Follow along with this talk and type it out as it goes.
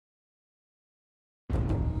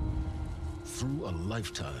Through a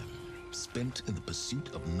lifetime spent in the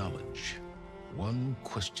pursuit of knowledge, one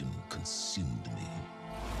question consumed me.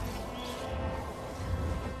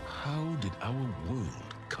 How did our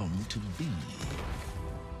world come to be?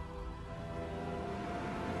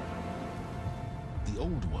 The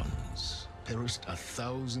old ones perished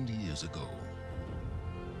 1,000 years ago,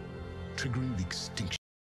 triggering the extinction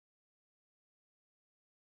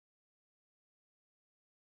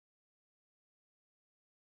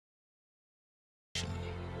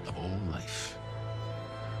of all life.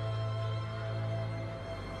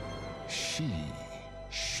 She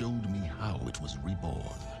showed me how it was reborn.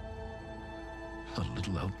 A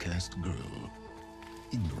little outcast girl,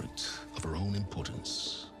 ignorant of her own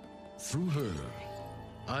importance. Through her,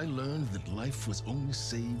 I learned that life was only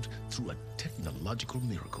saved through a technological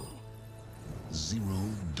miracle. Zero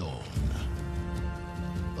Dawn.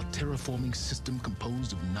 A terraforming system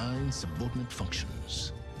composed of 9 subordinate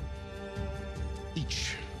functions,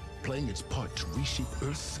 each playing its part to reshape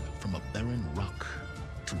Earth from a barren rock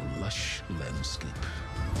to a lush landscape.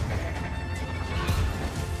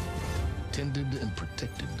 Tended and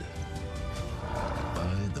protected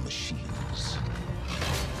by the machines.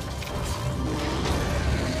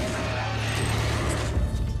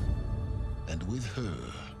 And with her,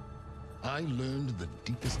 I learned the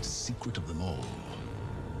deepest secret of them all.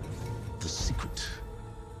 The secret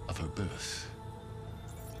of her birth.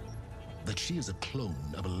 That she is a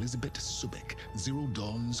clone of Elizabeth Sobek, Zero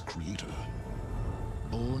Dawn's creator,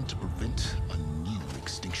 born to prevent a new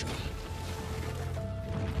extinction.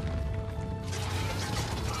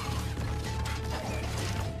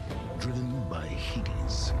 Driven by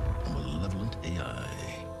Hades, a malevolent AI,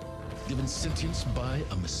 given sentience by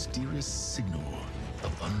a mysterious signal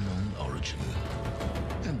of unknown origin,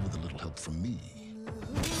 and with a little help from me.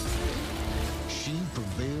 She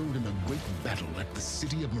prevailed in a great battle at the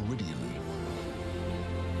city of Meridian,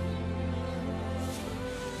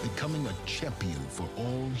 becoming a champion for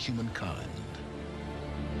all humankind.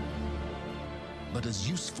 But as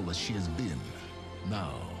useful as she has been,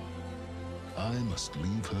 now I must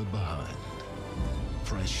leave her behind.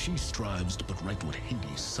 For as she strives to put right what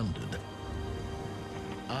Hades sundered,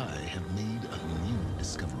 I have made a new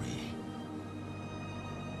discovery.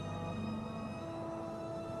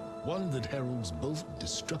 One that heralds both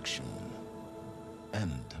destruction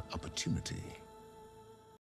and opportunity.